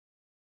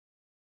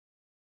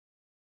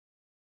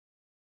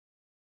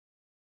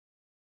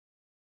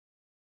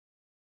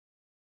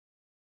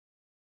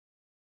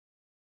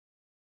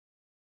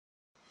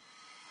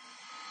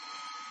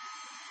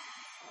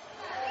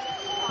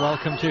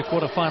Welcome to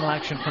quarter-final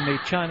action from the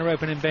China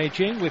Open in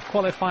Beijing, with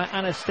qualifier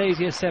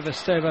Anastasija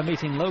Sevastova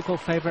meeting local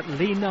favourite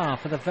Li Na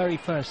for the very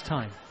first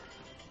time.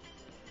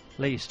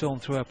 Li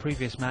stormed through her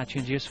previous match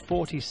in just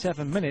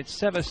 47 minutes.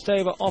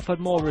 Sevastova offered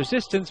more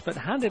resistance but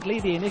handed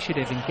Li the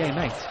initiative in Game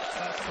 8.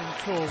 That's been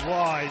called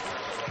wide.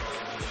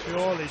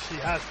 Surely she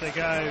has to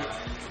go.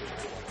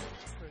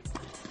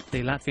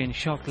 The Latvian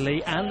shocked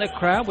Li and the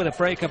crowd with a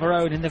break of her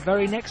own in the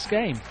very next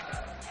game.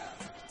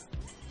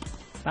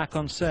 Back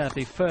on serve,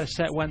 the first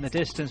set went the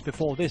distance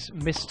before this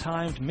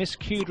mistimed,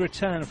 miscued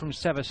return from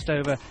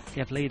Sevastova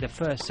gave Li the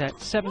first set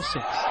 7-6.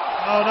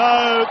 Oh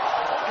no,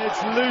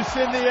 it's loose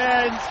in the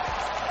end.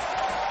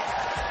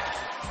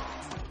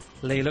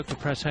 Li looked to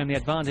press home the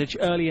advantage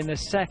early in the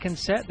second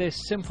set.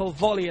 This simple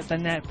volley at the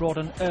net brought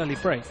an early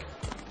break.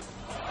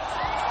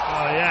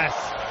 Oh yes,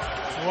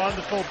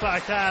 wonderful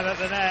backhand at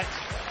the net.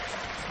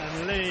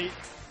 And Li.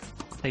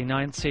 The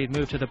 9th seed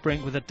moved to the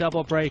brink with a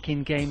double break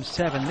in Game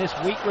 7. This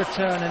weak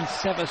return and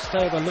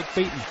Sevastova looked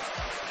beaten.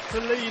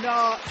 For Li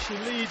Na, she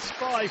leads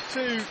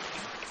 5-2.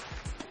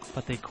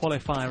 But the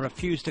qualifier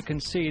refused to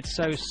concede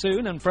so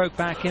soon and broke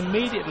back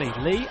immediately.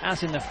 Li,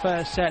 as in the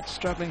first set,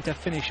 struggling to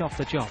finish off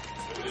the job.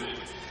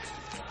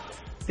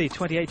 The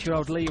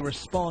 28-year-old Li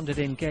responded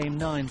in Game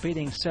 9,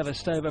 beating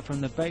Sevastova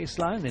from the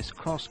baseline. This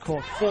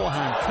cross-court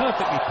forehand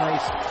perfectly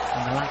placed,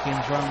 and the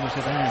Latvian's run was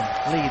at end.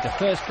 Li, the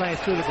first player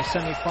through to the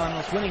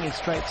semi-finals, winning in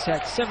straight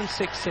sets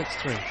 7-6,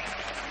 6-3.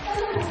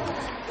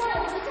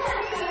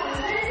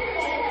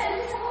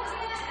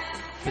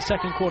 The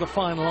second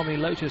quarter-final on the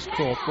Lotus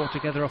Court brought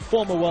together a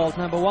former world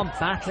 #1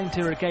 battling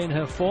to regain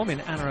her form in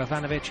Anna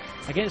Ivanovic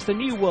against the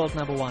new world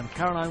 #1,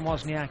 Caroline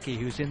Wozniacki,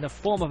 who's in the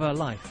form of her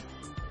life.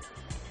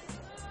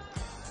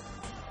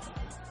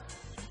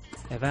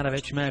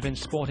 Ivanovic may have been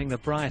sporting the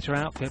brighter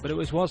outfit, but it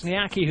was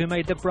Wozniacki who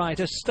made the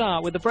brighter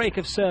start with the break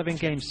of serve in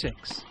Game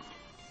 6.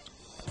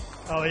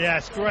 Oh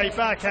yes, great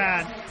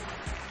backhand.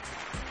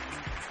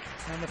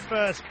 And the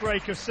first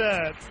break of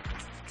serve.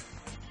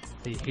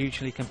 The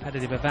hugely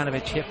competitive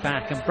Ivanovic hit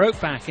back and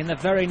broke back in the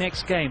very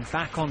next game,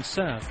 back on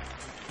serve.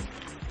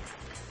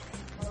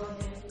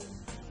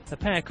 The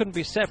pair couldn't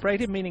be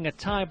separated, meaning a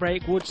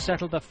tie-break would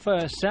settle the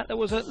first set. That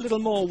was a little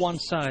more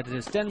one-sided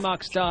as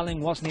Denmark's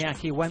darling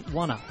Wozniacki went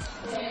 1-up.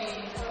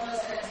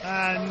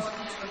 And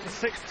the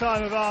 6th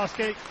time of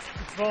asking,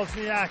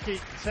 Wozniacki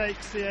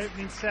takes the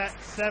opening set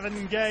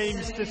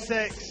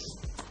 7-6.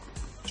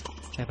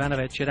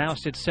 Ivanovic had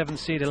ousted 7th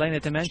seed Elena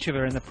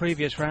Demencheva in the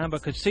previous round,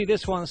 but could see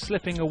this one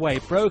slipping away,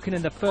 broken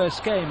in the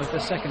first game of the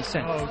second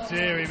set. Oh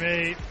dearie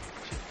me,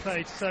 she's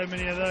played so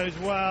many of those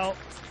well.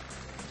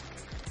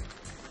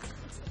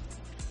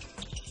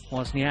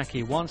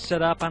 Wozniacki once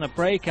set up and a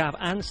breakup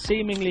and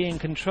seemingly in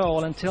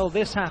control until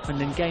this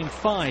happened in Game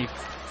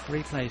 5.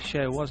 Replays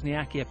show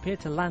Wozniacki appeared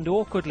to land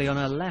awkwardly on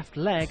her left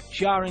leg,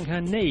 jarring her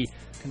knee.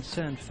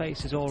 Concerned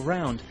faces all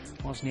round.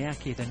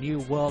 Wozniacki, the new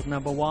world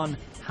 #1,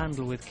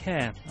 handled with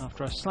care.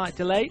 After a slight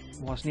delay,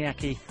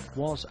 Wozniacki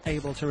was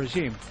able to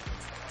resume.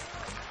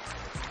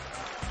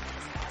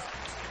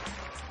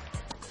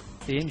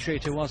 The injury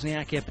to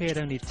Wozniacki appeared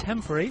only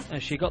temporary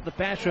as she got the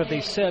better of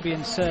the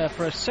Serbian serve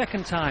for a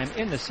second time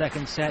in the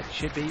second set.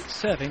 She'd be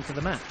serving for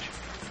the match.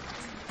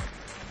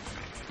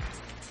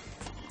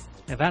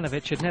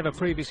 Ivanovic had never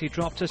previously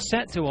dropped a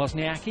set to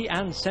Wozniacki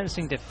and,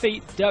 sensing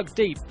defeat, dug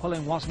deep,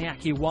 pulling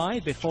Wozniacki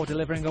wide before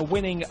delivering a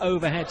winning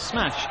overhead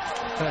smash.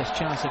 First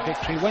chance of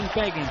victory went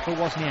begging for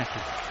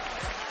Wozniacki.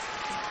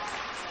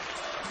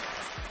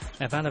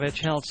 Ivanovic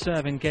held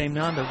serve in Game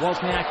 9, but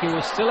Wozniacki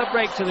was still a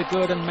break to the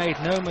good and made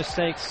no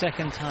mistakes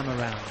second time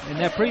around. In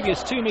their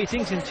previous 2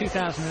 meetings in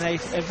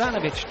 2008,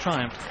 Ivanovic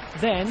triumphed.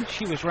 Then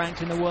she was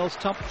ranked in the world's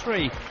top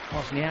 3.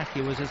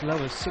 Wozniacki was as low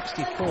as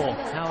 64.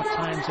 How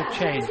times have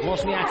changed.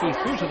 Wozniacki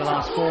through to the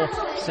last 4,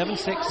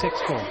 7-6,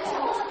 6-4.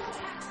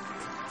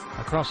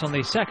 Across on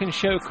the second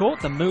show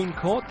court, the Moon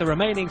Court, the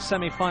remaining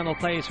semi-final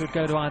players would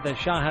go to either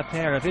Shahar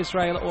pair of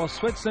Israel or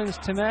Switzerland's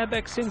Timea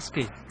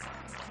Bacsinszky.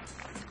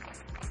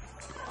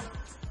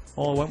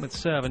 All went with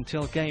serve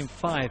until Game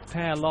 5.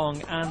 Pair Long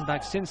and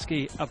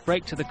Bacsinszky a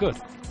break to the good.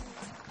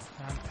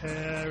 And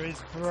pair is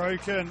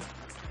broken.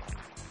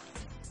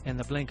 In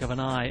the blink of an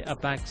eye, a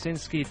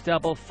Bacsinszky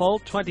double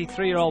fault.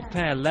 23-year-old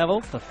pair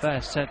level. The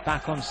first set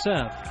back on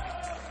serve.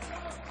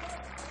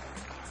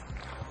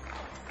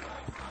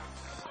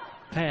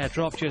 Pair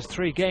dropped just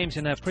 3 games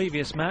in her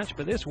previous match,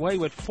 but this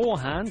wayward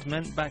forehand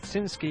meant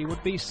Bacsinszky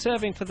would be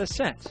serving for the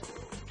set.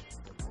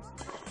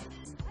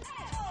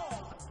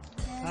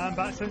 And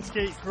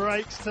Bacsinszky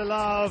breaks to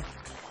love.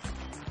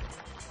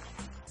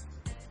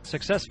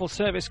 Successful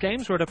service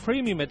games were at a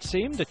premium, it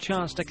seemed. A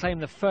chance to claim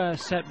the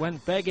first set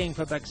went begging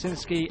for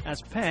Bacsinszky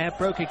as pair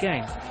broke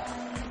again.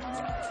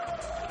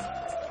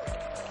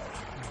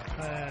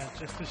 Pair,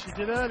 just as she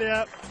did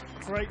earlier,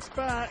 breaks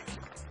back.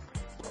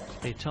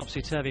 The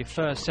topsy-turvy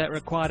first set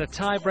required a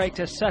tie-break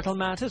to settle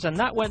matters, and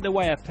that went the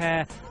way of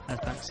pair as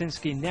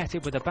Bacsinszky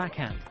netted with a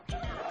backhand.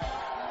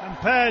 And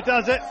pair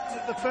does it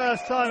at the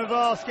first time of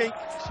asking.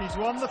 She's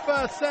won the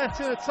first set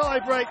in a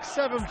tie-break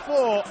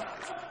 7-4.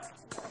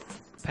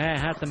 Pair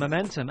had the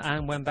momentum,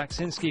 and when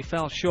Bacsinszky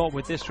fell short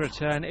with this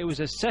return, it was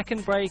a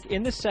second break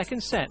in the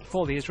second set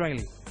for the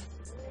Israeli.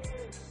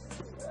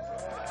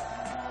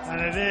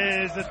 And it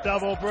is a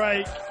double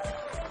break.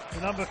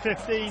 The number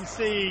 15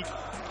 seed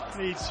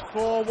leads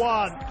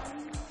 4-1.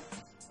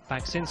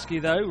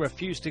 Bacsinszky, though,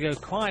 refused to go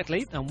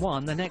quietly and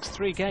won the next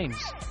 3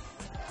 games.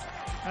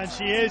 And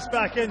she is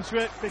back into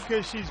it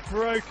because she's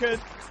broken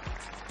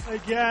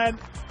again.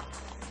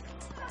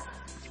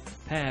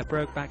 Pair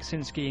broke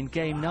Bacsinszky in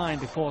game 9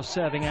 before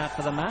serving out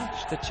for the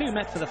match. The two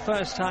met for the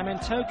first time in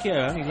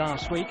Tokyo only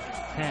last week.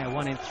 Pair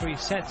won in 3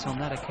 sets on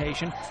that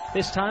occasion.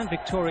 This time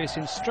victorious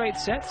in straight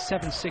sets,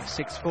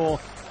 7-6,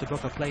 6-4, to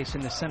book a place in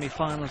the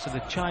semi-finals of the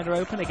China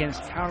Open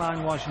against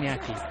Caroline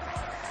Wozniacki.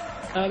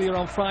 Earlier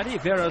on Friday,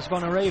 Vera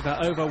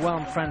Zvonareva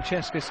overwhelmed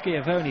Francesca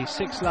Schiavone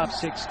 6-love,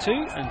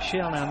 6-2, and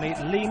she'll now meet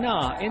Li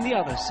Na in the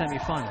other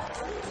semi-final.